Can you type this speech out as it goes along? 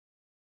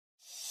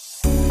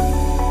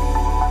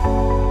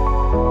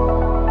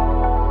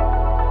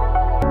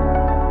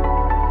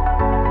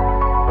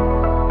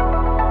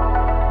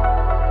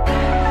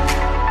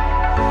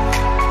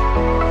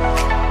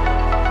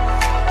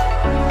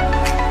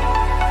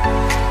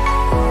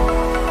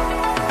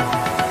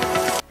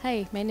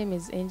My name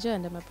is Angel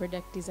and I'm a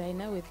product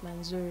designer with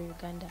Manzuru,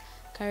 Uganda.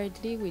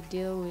 Currently, we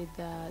deal with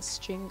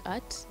string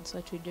art. That's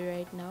what we do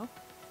right now.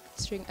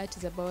 String art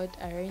is about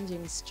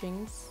arranging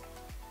strings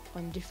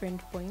on different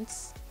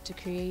points to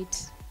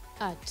create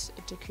art,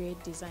 to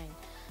create design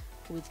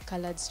with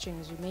colored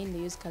strings. We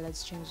mainly use colored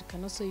strings. We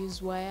can also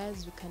use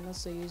wires. We can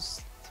also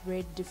use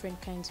thread,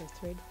 different kinds of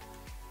thread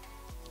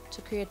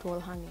to create wall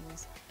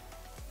hangings.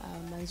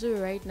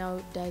 Manzuru right now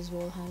does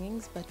wall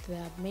hangings, but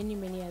there are many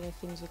other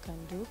things we can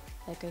do.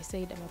 Like I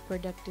said, I'm a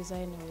product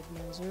designer with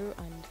Manzuru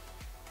and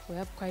we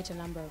have quite a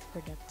number of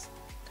products.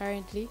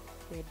 Currently,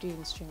 we're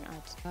doing string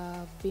art.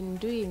 I've been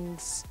doing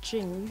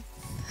strings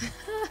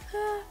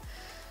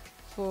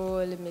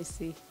for, let me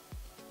see,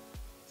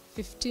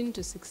 15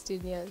 to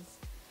 16 years.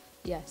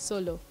 Yeah,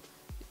 solo,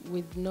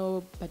 with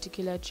no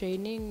particular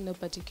training, no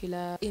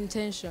particular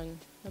intention.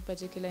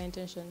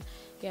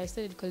 Yeah, I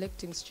started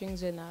collecting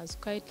strings when I was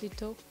quite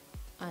little,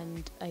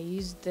 and I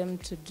used them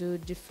to do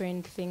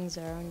different things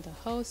around the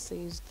house. I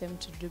used them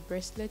to do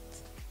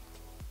bracelets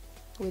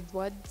with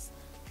words.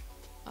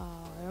 I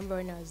remember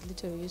when I was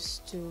little, I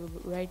used to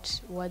write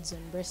words on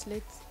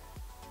bracelets.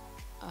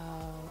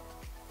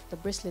 The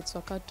bracelets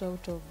were cut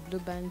out of blue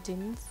band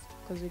tins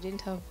because we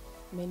didn't have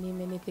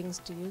many things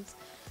to use.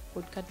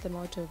 We'd cut them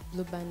out of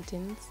blue band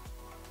tins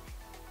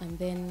and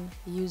then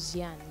use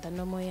yarn, the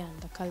normal yarn,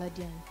 the colored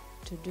yarn,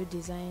 to do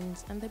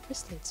designs, and the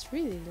bracelets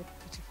really look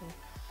beautiful.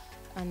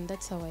 And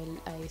that's how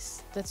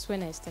that's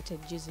when I started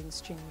using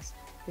strings.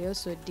 We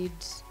also did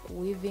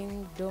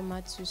weaving,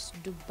 doormats, used to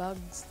do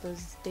bags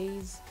those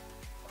days,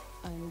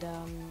 and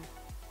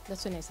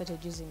that's when I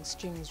started using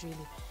strings really.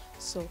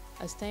 So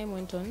as time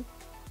went on,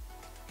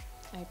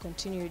 I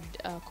continued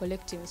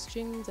collecting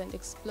strings and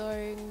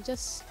exploring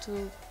just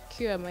to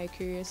cure my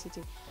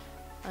curiosity.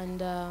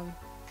 And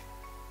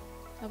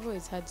I've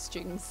always had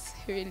strings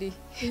really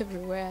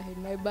everywhere,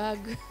 in my bag,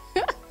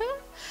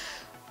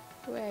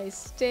 where I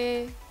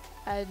stay,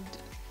 and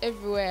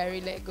everywhere I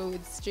really go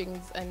with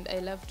strings, and I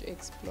love to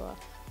explore.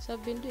 So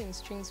I've been doing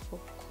strings for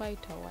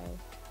quite a while.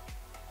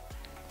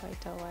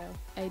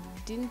 I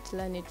didn't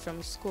learn it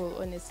from school,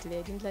 honestly.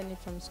 I didn't learn it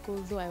from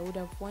school, though I would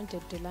have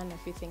wanted to learn a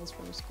few things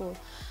from school.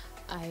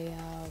 I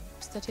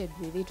started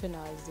with it when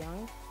I was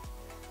young.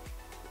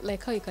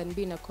 Like how you can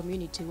be in a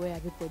community where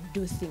people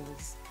do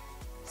things.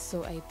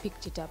 So I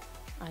picked it up,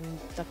 and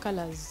the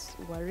colors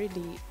were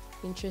really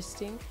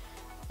interesting.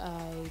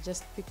 I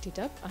just picked it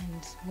up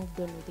and moved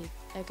on with it.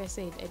 Like I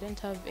said, I didn't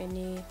have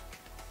any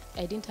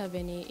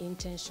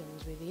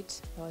intentions with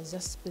it. I was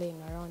just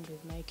playing around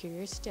with my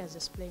curiosity. I was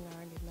just playing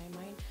around with my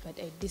mind. But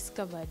I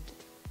discovered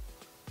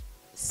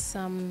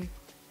some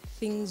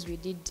things we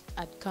did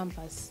at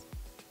campus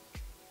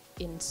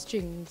in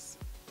strings.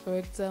 For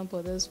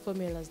example, those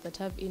formulas that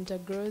have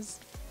integrals,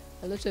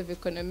 a lot of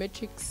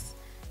econometrics.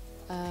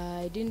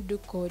 I didn't do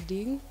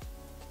coding,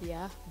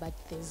 yeah, but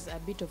there's a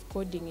bit of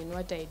coding in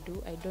what I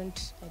do. I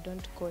don't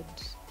code.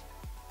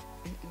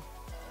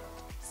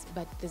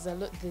 But there's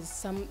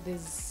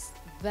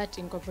that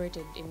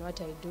incorporated in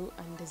what I do,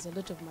 and there's a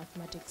lot of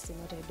mathematics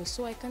in what I do.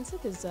 So I can say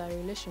there's a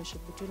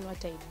relationship between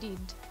what I did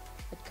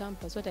at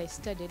campus, what I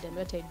studied, and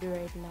what I do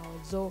right now.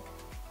 Although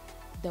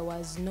there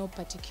was no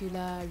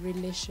particular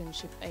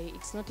relationship.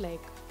 It's not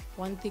like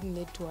one thing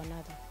led to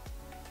another.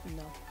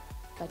 No.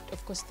 But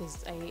of course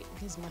there's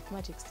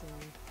mathematics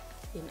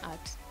in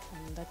art,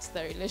 and that's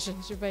the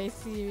relationship I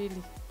see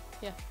really.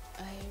 Yeah.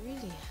 I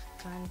really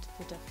can't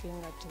put a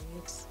finger to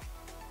it.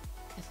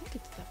 I think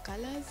it's the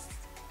colors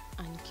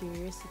and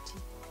curiosity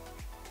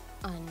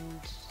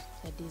and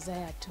the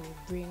desire to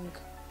bring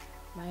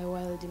my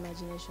wild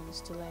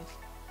imaginations to life.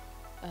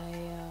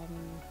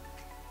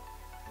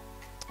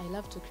 I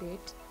love to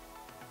create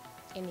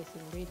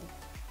anything really.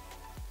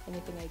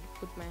 Anything I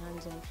put my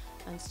hands on,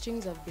 and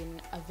strings have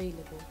been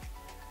available.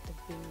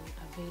 They've been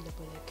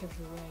available like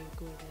everywhere you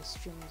go. There's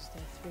strings,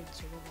 there are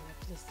threads all over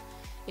the place.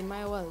 In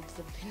my world,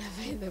 they've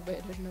been available.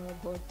 I don't know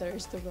about the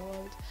rest of the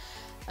world.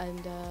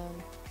 And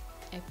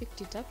I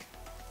picked it up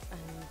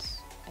and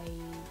I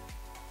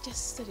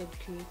just started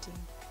creating.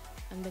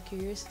 And the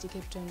curiosity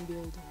kept on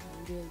building.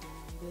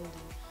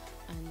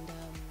 And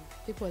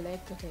people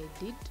liked what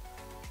I did.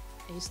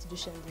 I used to do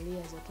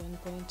chandeliers at one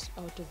point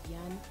out of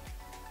yarn,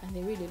 and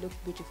they really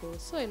looked beautiful.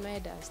 So in my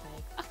head I was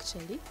like,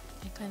 actually,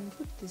 I can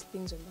put these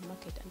things on the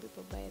market and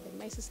people buy them.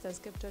 My sisters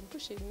kept on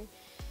pushing me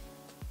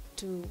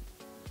to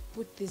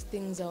put these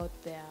things out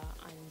there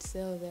and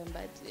sell them,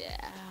 but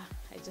yeah,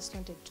 I just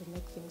wanted to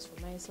make things for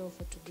myself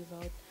or to give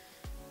out.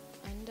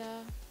 And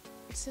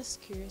it's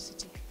just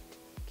curiosity.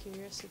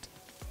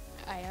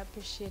 I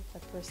appreciate the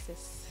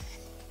process.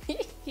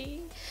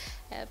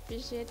 I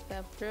appreciate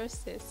the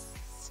process.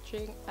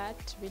 String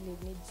art really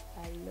needs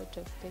a lot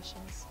of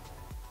patience,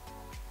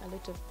 and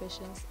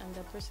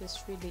the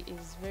process really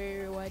is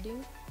very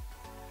rewarding.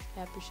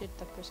 I appreciate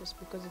the process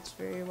because it's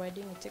very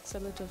rewarding. It takes a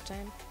lot of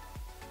time,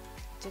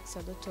 it takes a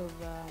lot of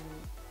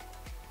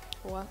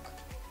work,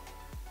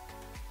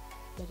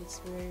 but it's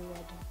very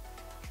rewarding.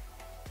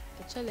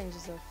 The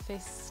challenges I've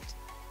faced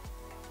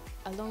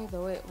along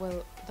the way,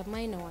 well, the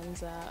minor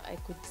ones are, I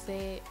could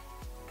say,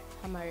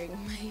 hammering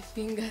my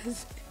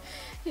fingers.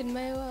 In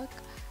my work,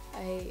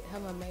 I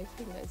hammer my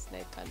fingers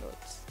like a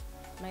lot.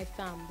 My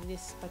thumb,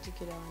 this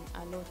particular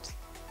one, a lot.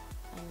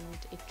 And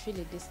it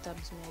really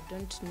disturbs me. I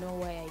don't know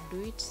why I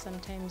do it.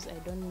 Sometimes I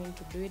don't mean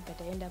to do it, but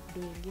I end up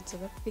doing it. So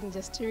that thing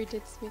just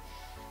irritates me.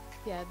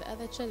 Yeah, the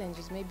other challenge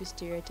is maybe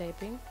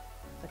stereotyping.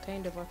 The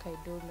kind of work I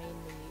do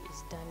mainly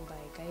is done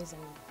by guys,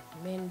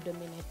 and men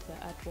dominate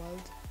the art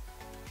world.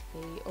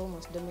 They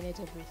almost dominate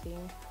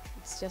everything.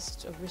 It's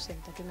just of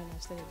recent that women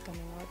have started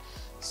coming out.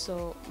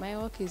 So my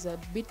work is a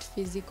bit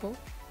physical,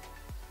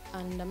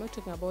 and I'm not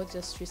talking about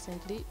just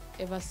recently.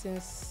 Ever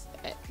since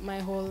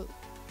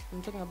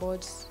I'm talking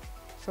about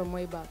from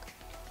way back.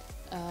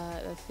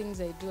 The things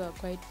I do are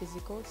quite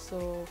physical,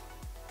 so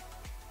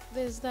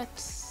there's that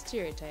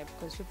stereotype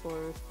because people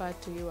refer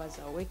to you as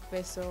a weak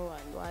vessel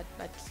and what,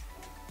 but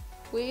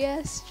we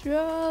are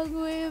strong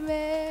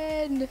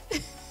women.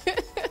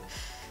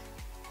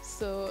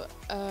 So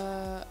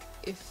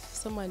if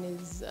someone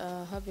is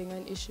having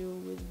an issue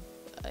with,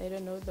 I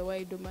don't know, the way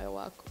I do my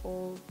work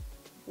or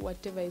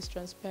whatever is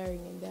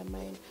transpiring in their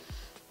mind,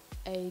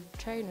 I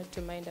try not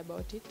to mind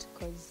about it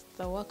because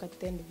the work at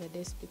the end of the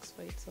day speaks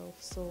for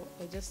itself. So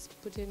I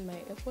just put in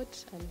my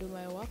effort and do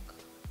my work.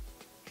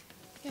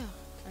 Yeah,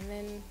 and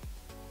then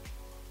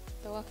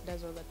the work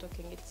does all the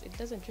talking. It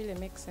doesn't really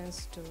make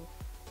sense to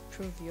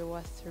prove your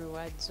worth through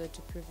words or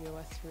to prove your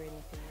worth through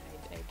anything.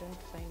 I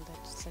don't find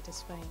that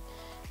satisfying.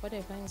 What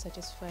I find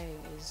satisfying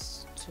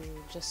is to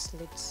just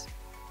let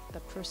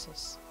the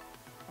process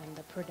and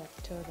the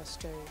product tell the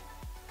story.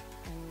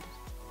 And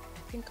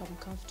I think I'm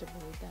comfortable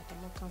with that.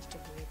 I'm more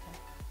comfortable with that.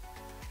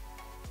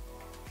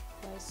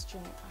 Why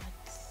string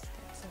art?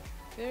 That's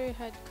a very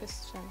hard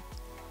question.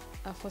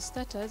 For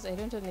starters, I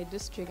don't only do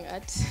string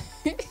art,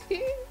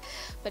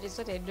 but it's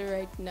what I do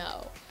right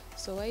now.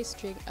 So why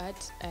string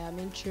art? I am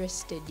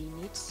interested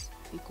in it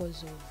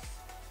because of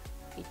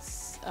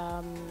its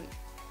what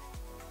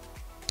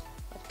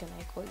can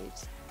I call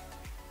it?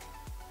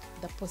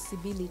 The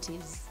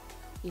possibilities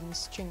in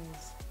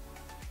strings.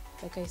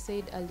 Like I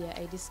said earlier,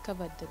 I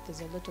discovered that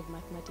there's a lot of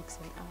mathematics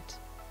in art.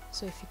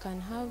 So if you can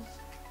have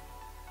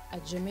a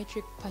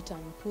geometric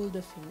pattern pulled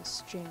off in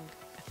string,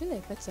 I feel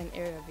like that's an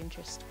area of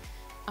interest.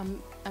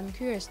 I'm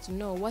curious to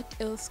know what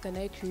else can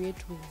I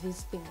create with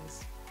these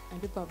things, and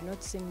people have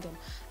not seen them.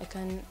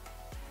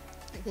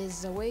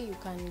 There's a way you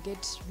can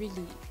get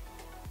really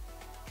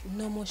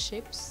normal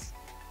shapes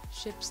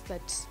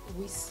that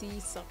we see,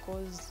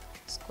 circles,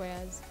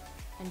 squares,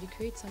 and you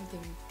create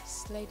something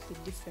slightly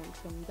different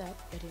from that,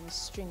 but in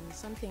strings.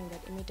 Something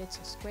that imitates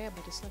a square,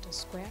 but it's not a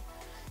square.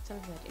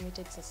 Something that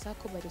imitates a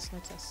circle, but it's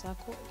not a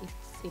circle.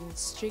 It's in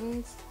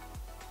strings,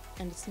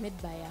 and it's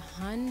made by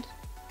a hand,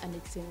 and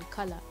it's in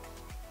color.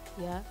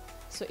 Yeah,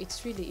 so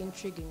it's really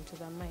intriguing to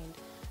the mind.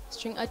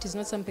 String art is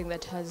not something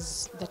that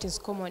is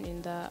common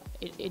in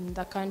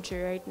the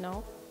country right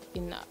now.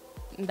 In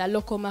the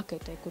local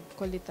market, I could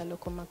call it the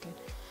local market.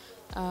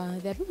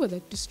 There are people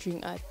that do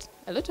string art.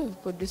 A lot of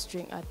people do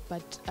string art,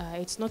 but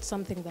it's not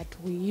something that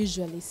we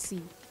usually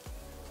see.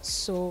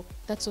 So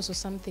that's also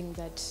something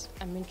that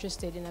I'm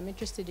interested in. I'm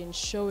interested in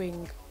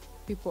showing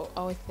people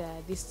out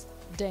there this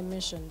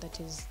dimension that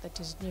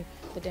is new,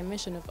 the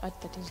dimension of art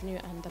that is new,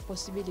 and the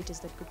possibilities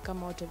that could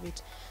come out of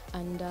it.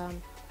 And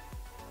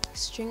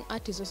string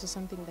art is also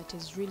something that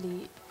is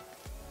really,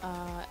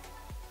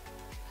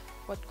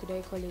 what could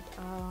I call it?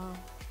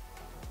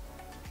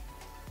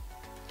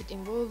 It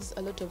involves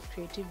a lot of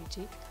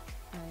creativity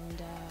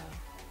and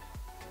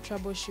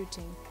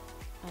troubleshooting,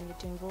 and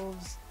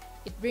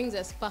it brings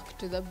a spark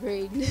to the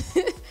brain.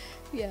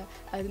 Yeah,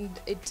 and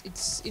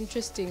it's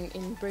interesting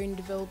in brain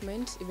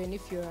development. Even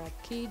if you're a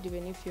kid,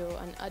 even if you're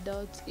an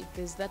adult,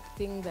 there's that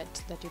thing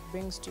that it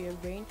brings to your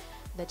brain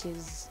that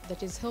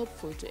is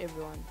helpful to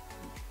everyone.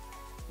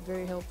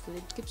 Very helpful.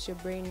 It keeps your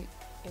brain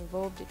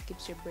involved, it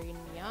keeps your brain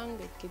young,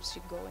 it keeps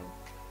you going.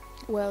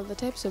 Well, the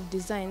types of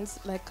designs,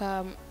 like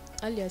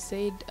earlier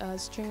said,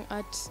 string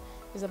art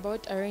is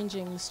about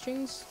arranging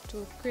strings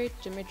to create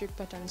geometric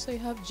patterns. So you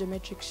have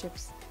geometric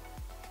shapes.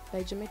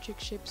 By geometric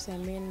shapes, I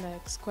mean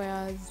like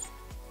squares,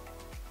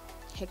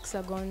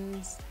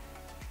 hexagons,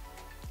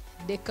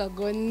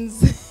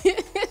 decagons.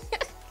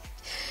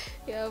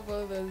 You have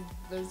all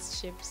those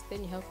shapes.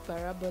 Then you have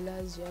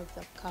parabolas, you have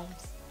the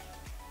curves.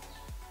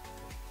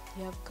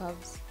 You have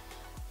curves.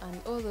 And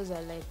all those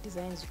are like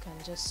designs you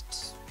can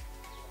just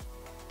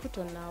put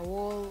on a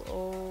wall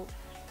or,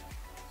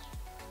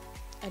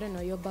 I don't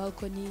know, your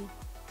balcony,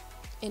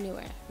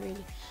 anywhere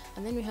really.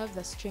 And then we have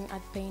the string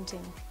art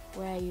painting,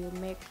 where you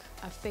make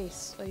a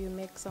face or you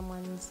make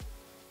someone's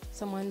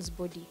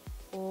body,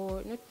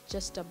 or not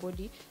just a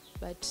body,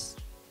 but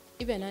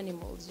even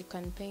animals. You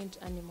can paint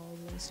animals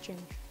in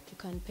string. You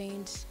can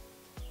paint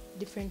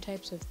different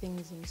types of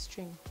things in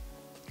string.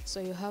 So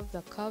you have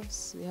the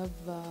curves, you have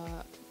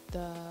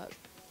the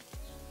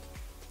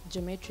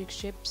geometric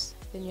shapes,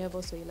 then you have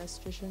also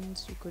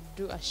illustrations. You could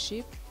do a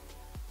sheep,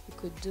 you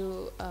could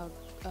do a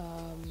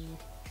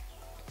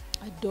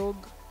dog,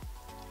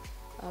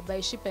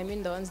 By ship, I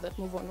mean the ones that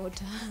move on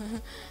water.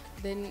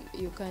 Then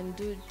you can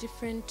do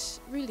different,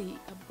 really,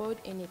 about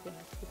anything.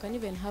 You can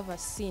even have a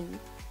scene.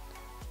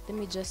 Let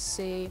me just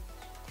say,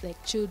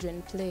 like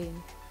children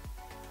playing.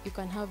 You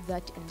can have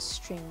that in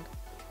string.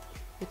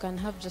 You can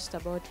have just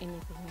about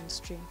anything in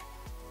string.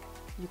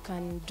 You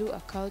can do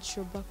a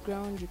cultural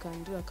background. You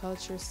can do a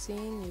cultural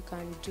scene. You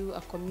can do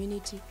a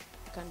community.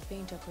 You can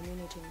paint a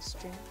community in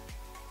string.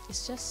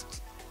 It's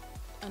just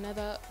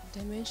another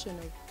dimension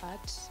of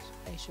art,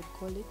 I should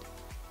call it.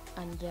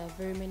 And there are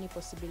very many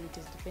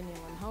possibilities depending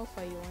on how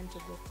far you want to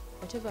go.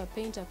 Whatever a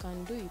painter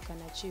can do, you can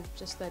achieve.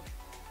 Just that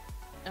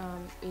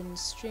in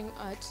string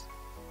art,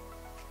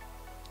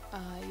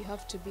 you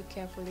have to be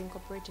careful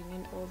incorporating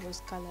in all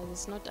those colors.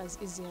 It's not as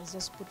easy as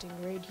just putting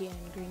red here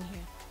and green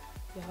here.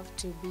 You have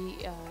to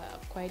be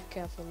quite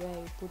careful where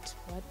you put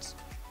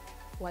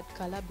what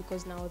color,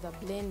 because now the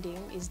blending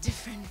is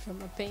different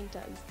from a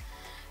painter's.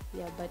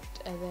 Yeah, but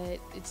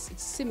it's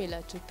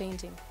similar to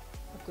painting,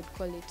 I could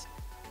call it.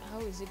 How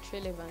is it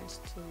relevant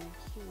to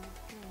you?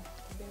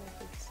 The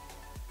benefits.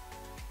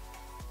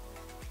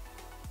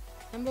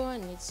 Number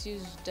one, it's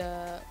used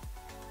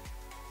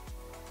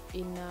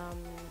in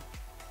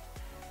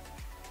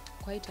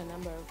quite a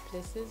number of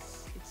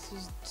places. It's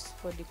used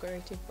for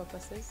decorative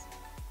purposes.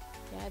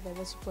 Yeah, there are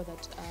those people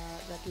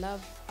that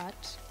love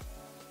art.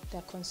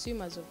 They're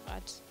consumers of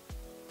art.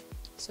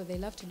 So they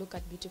love to look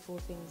at beautiful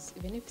things.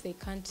 Even if they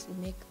can't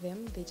make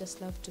them, they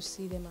just love to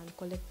see them and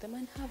collect them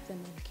and have them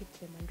and keep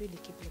them and really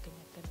keep looking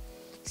at them.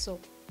 So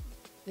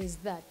there's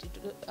that.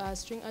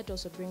 String art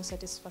also brings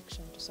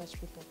satisfaction to such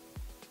people.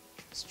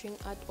 String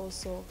art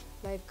also,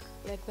 like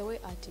the way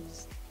art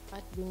is.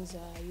 Art brings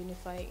a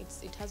unifying.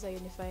 It has a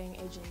unifying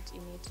agent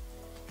in it.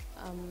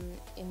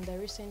 In the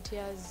recent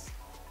years,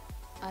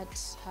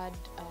 art had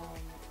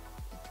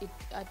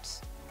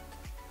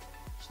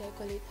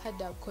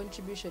had a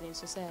contribution in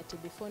society.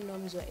 Before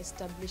norms were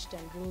established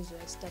and rules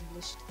were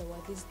established, there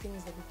were these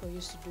things that people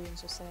used to do in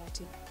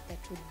society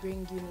that would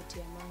bring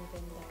unity among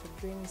them, that would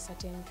bring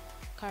certain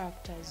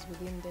characters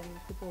within them.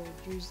 People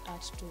would use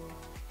art to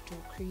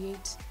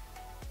create,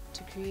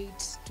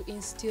 to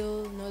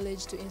instill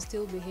knowledge, to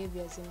instill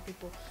behaviors in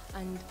people.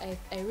 And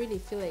I really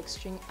feel like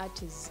string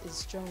art is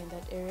strong in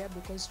that area,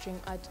 because string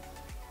art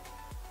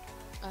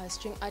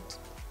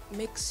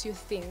makes you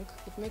think.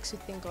 It makes you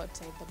think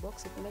outside the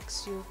box. It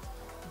makes you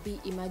be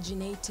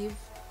imaginative.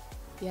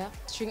 Yeah,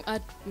 string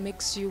art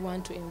makes you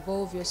want to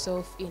involve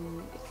yourself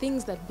in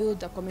things that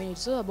build a community.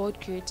 It's all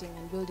about creating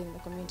and building the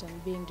community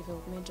and being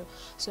developmental.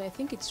 So I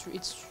think it's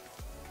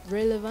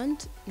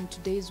relevant in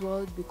today's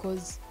world,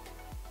 because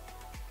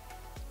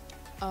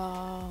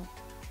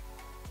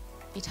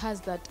it has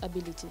that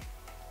ability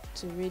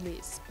to really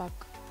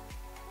spark,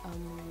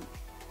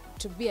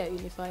 to be a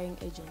unifying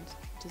agent.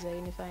 It is a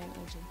unifying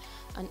agent.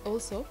 And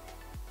also,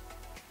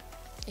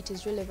 it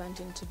is relevant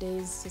in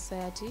today's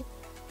society,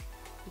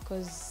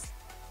 because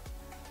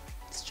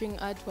string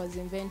art was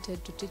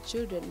invented to teach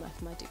children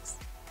mathematics.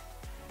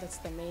 That's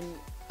the main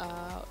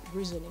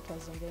reason it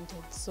was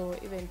invented. So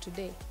even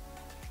today,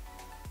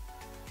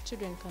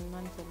 children can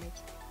learn from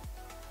it,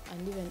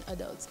 and even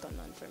adults can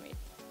learn from it.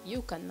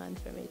 You can learn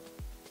from it.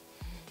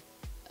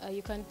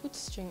 You can put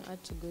string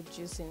art to good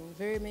use in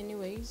very many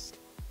ways.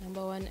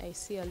 Number one, I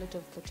see a lot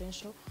of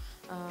potential.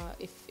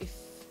 If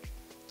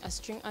a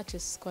string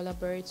artist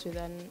collaborates with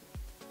an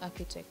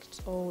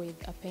architect or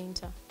with a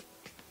painter,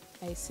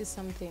 I see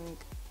something.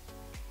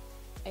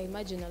 I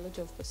imagine a lot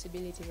of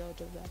possibilities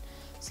out of that.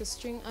 So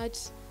string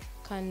art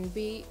can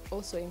be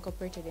also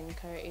incorporated in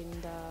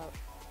the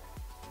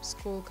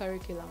school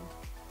curriculum.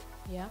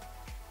 Yeah,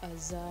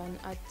 as an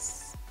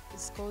arts,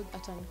 it's called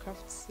art and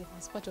crafts. Yeah,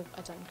 it's part of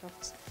art and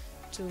crafts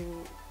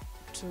to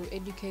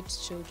educate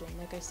children.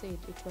 Like I said,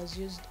 it was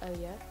used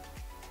earlier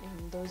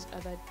in those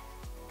other,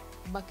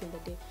 back in the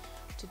day,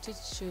 to teach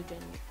children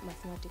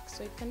mathematics.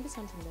 So it can be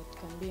something that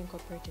can be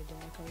incorporated in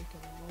the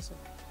curriculum also.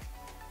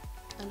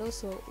 And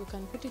also we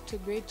can put it to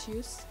great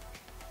use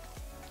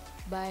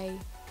by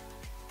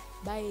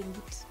buying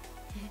it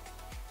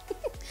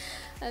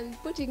and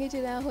putting it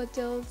in our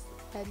hotels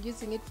and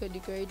using it for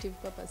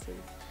decorative purposes.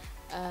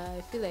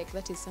 I feel like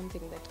that is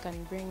something that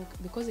can bring,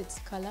 because it's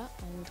color,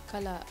 and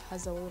color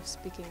has a way of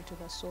speaking to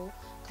the soul.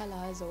 Color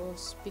has a way of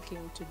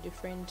speaking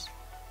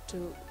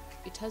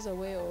it has a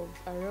way of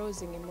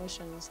arousing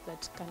emotions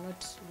that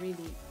cannot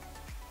really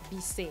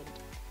be said.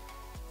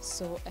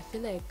 So I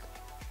feel like,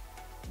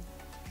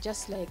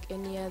 just like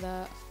any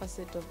other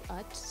facet of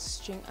art,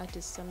 string art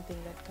is something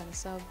that can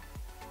serve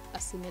a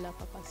similar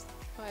purpose.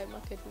 How I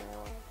market my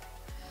work?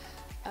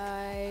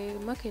 I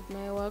market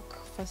my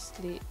work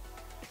firstly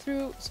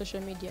through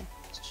social media.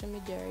 Social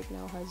media right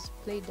now has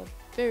played a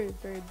very,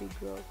 very big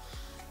role,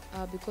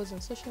 because on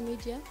social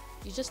media,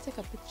 you just take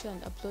a picture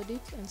and upload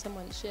it, and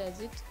someone shares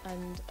it,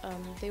 and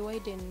they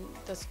widen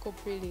the scope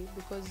really,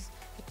 because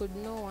I could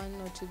know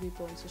 1 or 2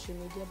 people on social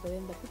media, but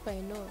then the people I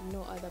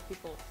know other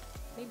people,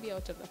 maybe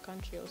out of the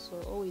country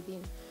also, or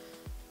within,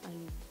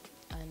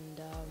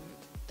 and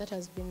that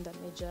has been the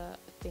major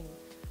thing.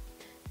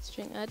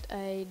 String art,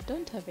 I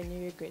don't have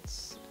any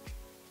regrets.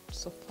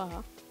 so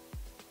far.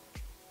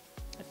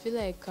 I feel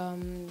like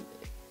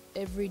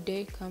every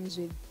day comes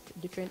with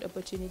different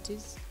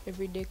opportunities.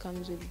 Every day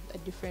comes with a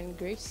different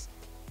grace,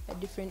 a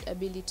different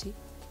ability,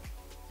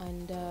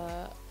 and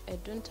I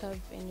don't have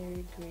any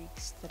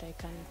regrets that I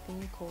can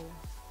think of.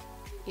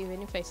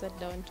 Even if I sat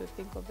down to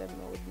think of them,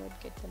 I would not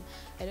get them.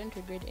 I don't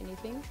regret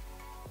anything,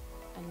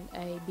 and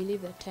I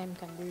believe that time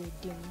can be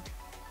redeemed.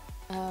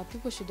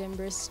 People should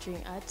embrace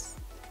string art.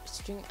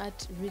 String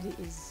art really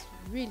is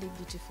really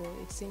beautiful.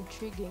 It's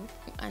intriguing,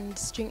 and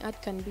string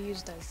art can be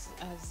used as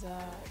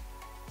a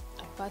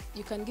birth.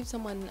 You can give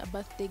someone a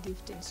birthday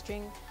gift in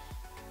string,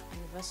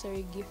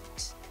 anniversary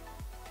gift,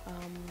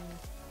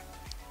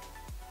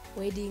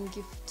 wedding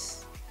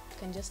gift. It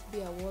can just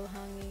be a wall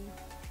hanging.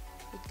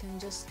 It can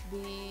just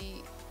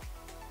be,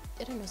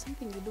 I don't know,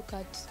 something you look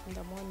at in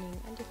the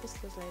morning and your face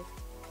goes like,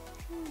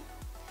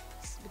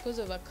 it's because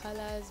of the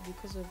colors,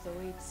 because of the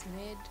way it's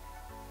made.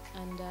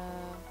 And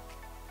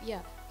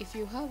yeah, if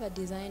you have a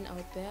design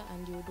out there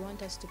and you would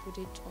want us to put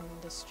it on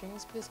the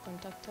strings, please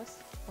contact us.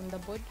 On the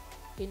board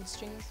in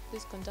strings,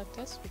 please contact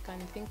us. We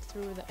can think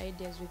through the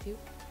ideas with you.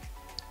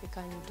 We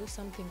can do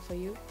something for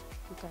you.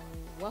 We can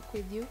work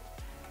with you.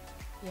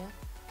 Yeah,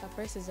 our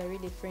prices are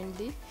really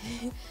friendly.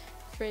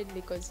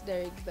 Friendly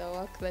considering the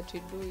work that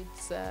we do.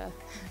 It's the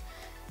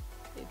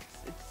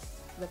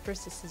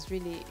process is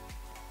really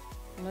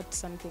not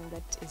something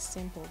that is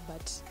simple,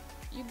 but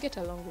you get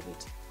along with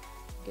it.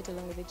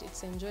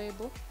 It's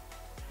enjoyable.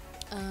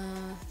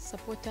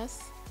 Support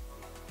us.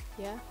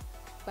 Yeah,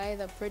 buy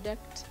the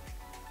product,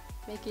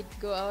 make it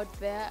go out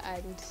there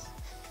and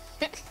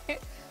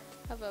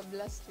have a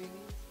blast with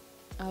it.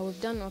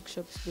 We've done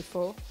workshops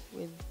before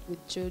with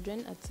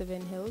children at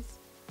Seven Hills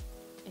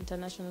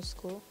International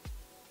School.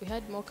 We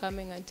had more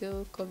coming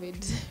until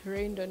COVID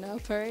rained on our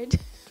parade.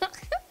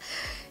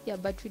 Yeah,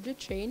 but we do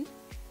train.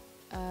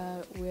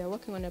 We are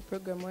working on a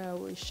program where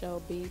we shall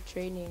be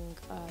training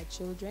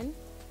children.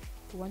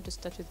 We want to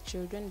start with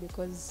children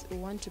because we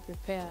want to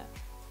prepare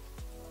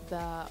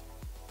the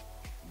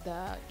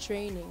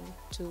training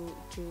to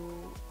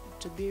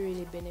be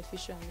really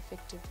beneficial and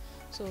effective.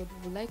 So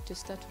we'd like to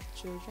start with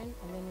children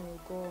and then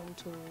we'll go on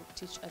to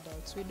teach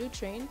adults. We do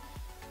train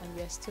and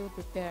we are still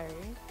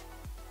preparing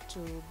to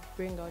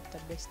bring out the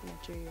best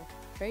material.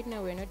 Right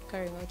now we're not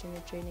carrying out any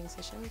training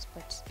sessions,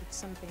 but it's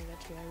something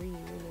that we are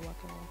really, really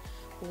working on.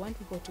 We want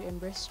people to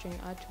embrace string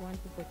art. We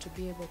want people to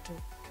be able to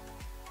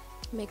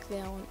make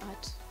their own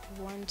art.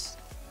 We want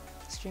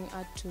string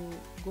art to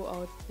go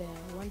out there.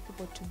 We want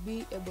people to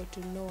be able to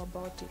know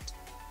about it.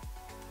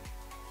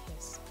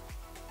 Yes.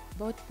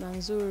 About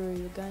Manzuru,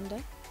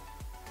 Uganda.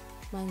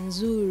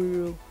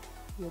 Manzuru,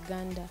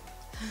 Uganda.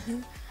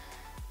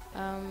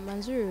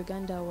 Manzuru,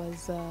 Uganda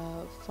was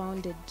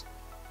founded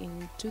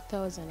in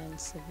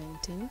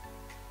 2017,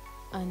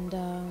 and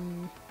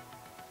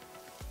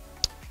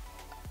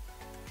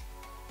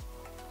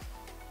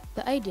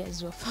the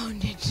ideas were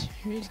founded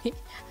really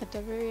at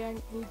a very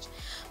young age,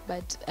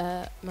 but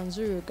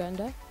Manzuru,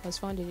 Uganda was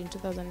founded in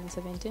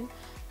 2017,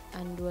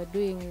 and we're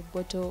doing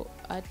bottle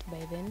art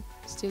by then,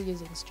 still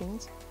using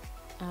strings.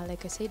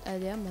 Like I said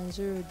earlier,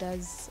 Manzuru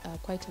does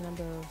quite a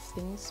number of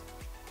things.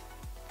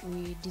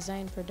 We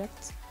design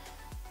products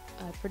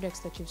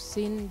that you've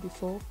seen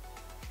before.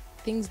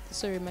 We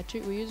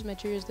use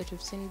materials that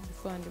you've seen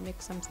before and we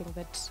make something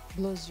that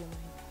blows your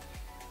mind.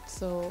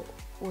 So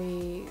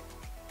we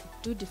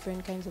do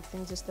different kinds of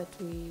things, just that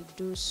we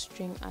do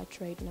string art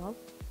right now,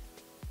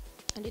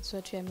 and it's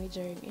what we are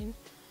majoring in.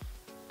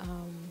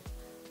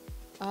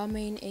 Our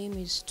main aim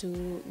is to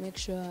make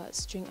sure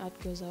string art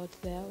goes out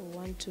there. We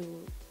want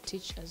to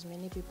teach as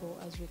many people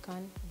as we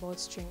can about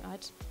string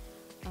art.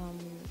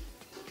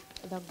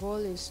 The goal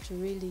is to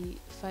really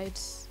fight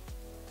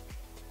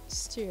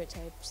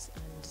stereotypes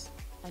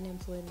and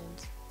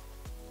unemployment,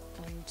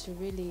 and to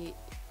really,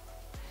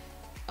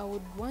 I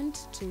would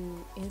want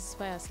to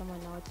inspire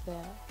someone out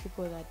there,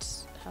 people that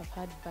have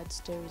had bad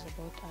stories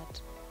about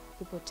art.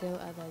 People tell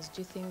others,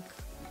 do you think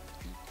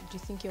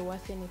you're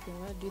worth anything?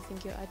 Well, do you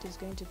think your art is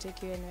going to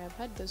take you anywhere? I've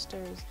had those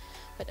stories,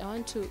 but I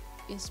want to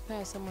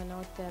inspire someone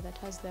out there that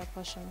has their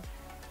passion,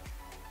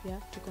 yeah,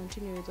 to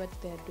continue with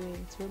what they're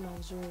doing through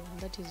Manzuru, and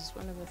that is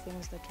one of the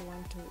things that we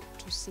want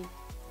to see.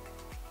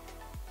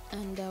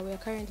 And we're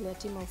currently a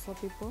team of 4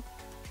 people.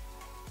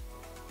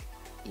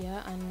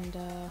 Yeah, and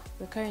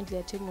we're currently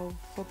a team of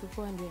 4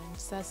 people, and we're in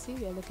Sasi.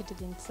 We are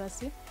located in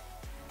Sasi.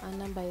 Our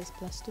number is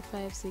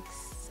 +256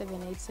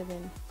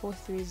 787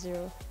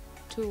 430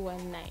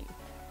 219.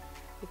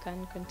 You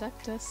can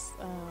contact us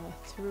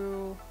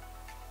through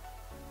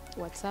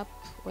WhatsApp,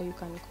 or you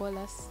can call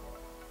us.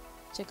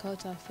 Check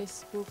out our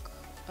Facebook,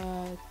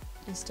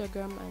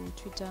 Instagram and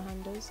Twitter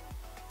handles,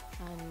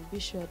 and be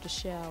sure to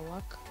share our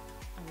work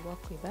and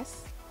work with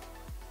us.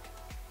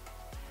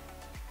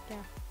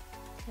 Yeah,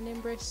 and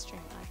embrace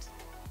string art.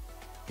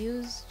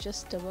 Use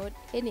just about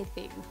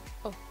anything.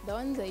 Oh, the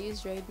ones I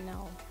use right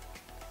now.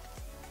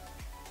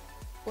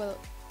 Well,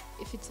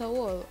 if it's a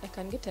wall, I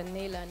can get a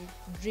nail and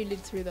drill it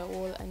through the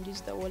wall and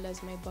use the wall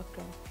as my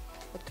background.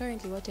 But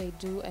currently what I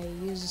do, I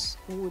use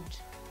wood.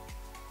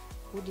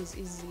 Wood is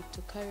easy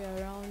to carry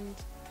around.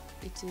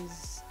 It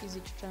is easy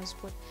to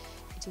transport.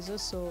 It is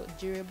also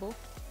durable.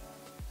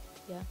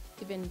 Yeah,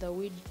 even the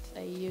wood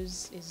I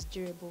use is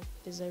durable.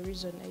 There's a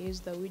reason I use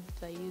the wood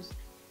I use.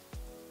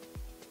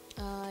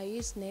 I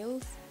use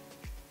nails.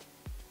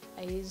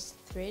 I use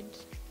thread,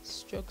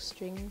 stroke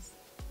strings,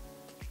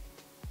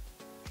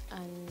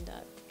 and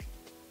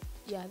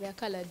yeah, they're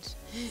colored.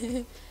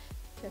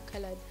 They're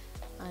colored.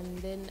 And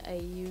then I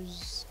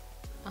use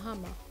a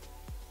hammer.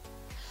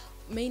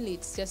 Mainly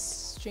it's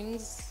just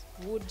strings,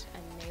 wood,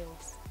 and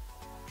nails.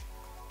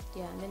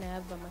 Yeah, and then I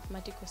have a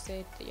mathematical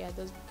set. Yeah,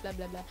 those blah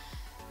blah blah.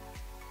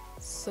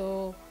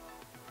 So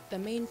the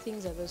main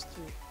things are those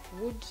three: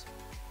 wood,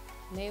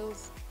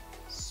 nails,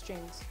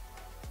 strings.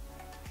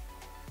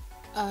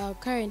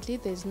 Currently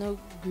there's no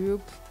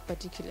group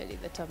particularly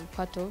that I'm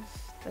part of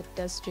that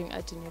does string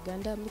art in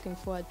Uganda. I'm looking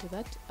forward to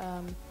that.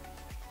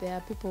 There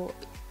are people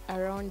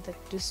around that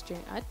do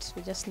string art.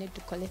 We just need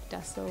to collect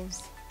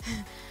ourselves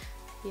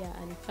yeah,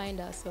 and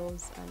find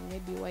ourselves and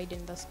maybe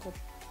widen the scope.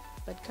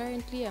 But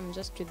currently I'm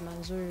just with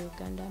Manzuru,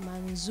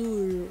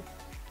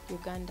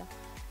 Uganda.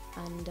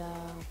 And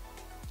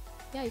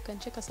yeah, you can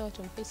check us out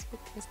on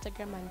Facebook,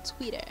 Instagram, and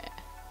Twitter.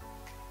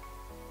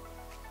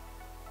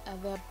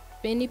 There are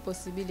many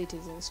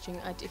possibilities in string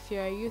art. If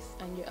you're a youth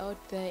and you're out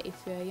there,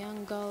 if you're a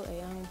young girl, a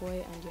young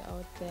boy, and you're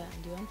out there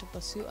and you want to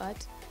pursue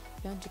art,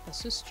 you want to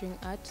pursue string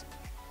art,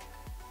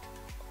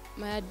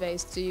 my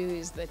advice to you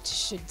is that you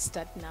should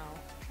start now.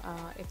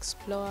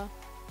 Explore,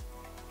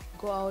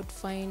 go out,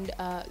 find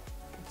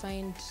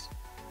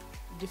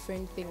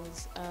different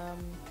things,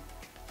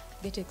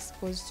 get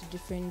exposed to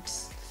different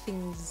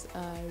things,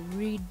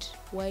 read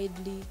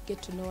widely,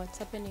 get to know what's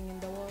happening in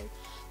the world.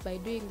 By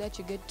doing that,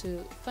 you get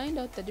to find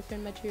out the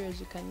different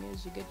materials you can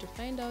use. You get to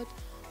find out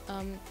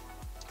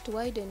to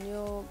widen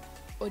your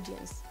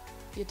audience,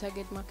 your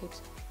target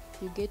market.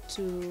 You get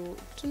to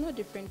know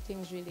different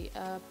things really.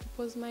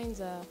 People's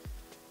minds are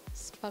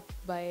sparked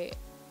by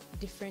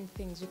different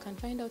things. You can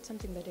find out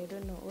something that I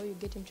don't know, or you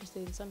get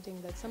interested in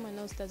something that someone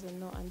else doesn't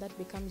know, and that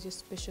becomes your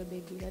special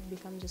baby. That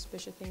becomes your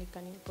special thing you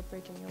can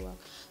incorporate in your work.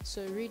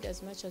 So read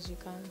as much as you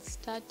can.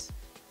 Start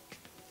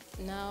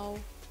now.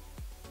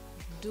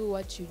 Do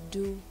what you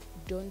do.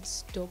 Don't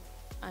stop.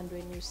 And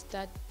when you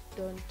start,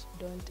 don't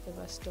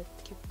ever stop.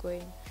 Keep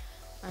going,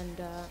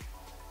 and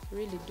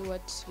really do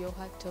what your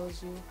heart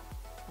tells you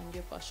and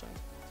your passion.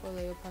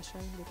 Follow your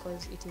passion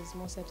because it is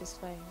more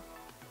satisfying.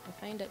 I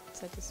find it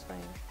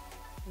satisfying,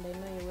 and I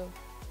know you will.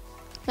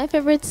 My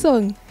favorite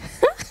song.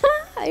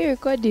 Are you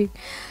recording?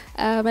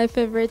 My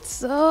favorite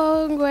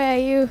song. Where are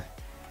you?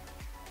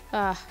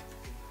 I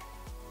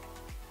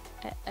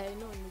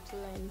know only 2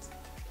 lines.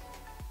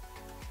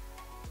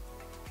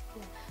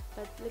 Yeah,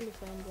 but let me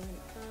find one.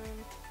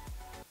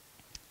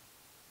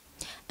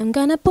 I'm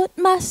gonna put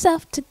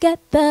myself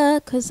together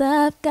 'cause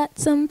I've got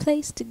some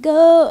place to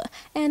go,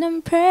 and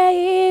I'm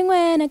praying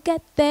when I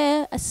get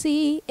there I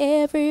see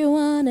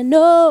everyone I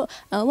know.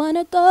 I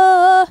wanna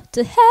go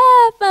to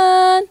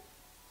heaven,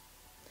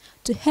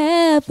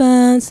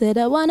 said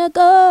I wanna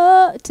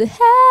go to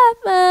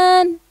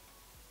heaven,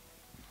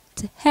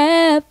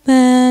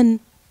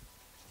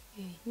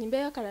 Nyimbe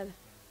yakalala.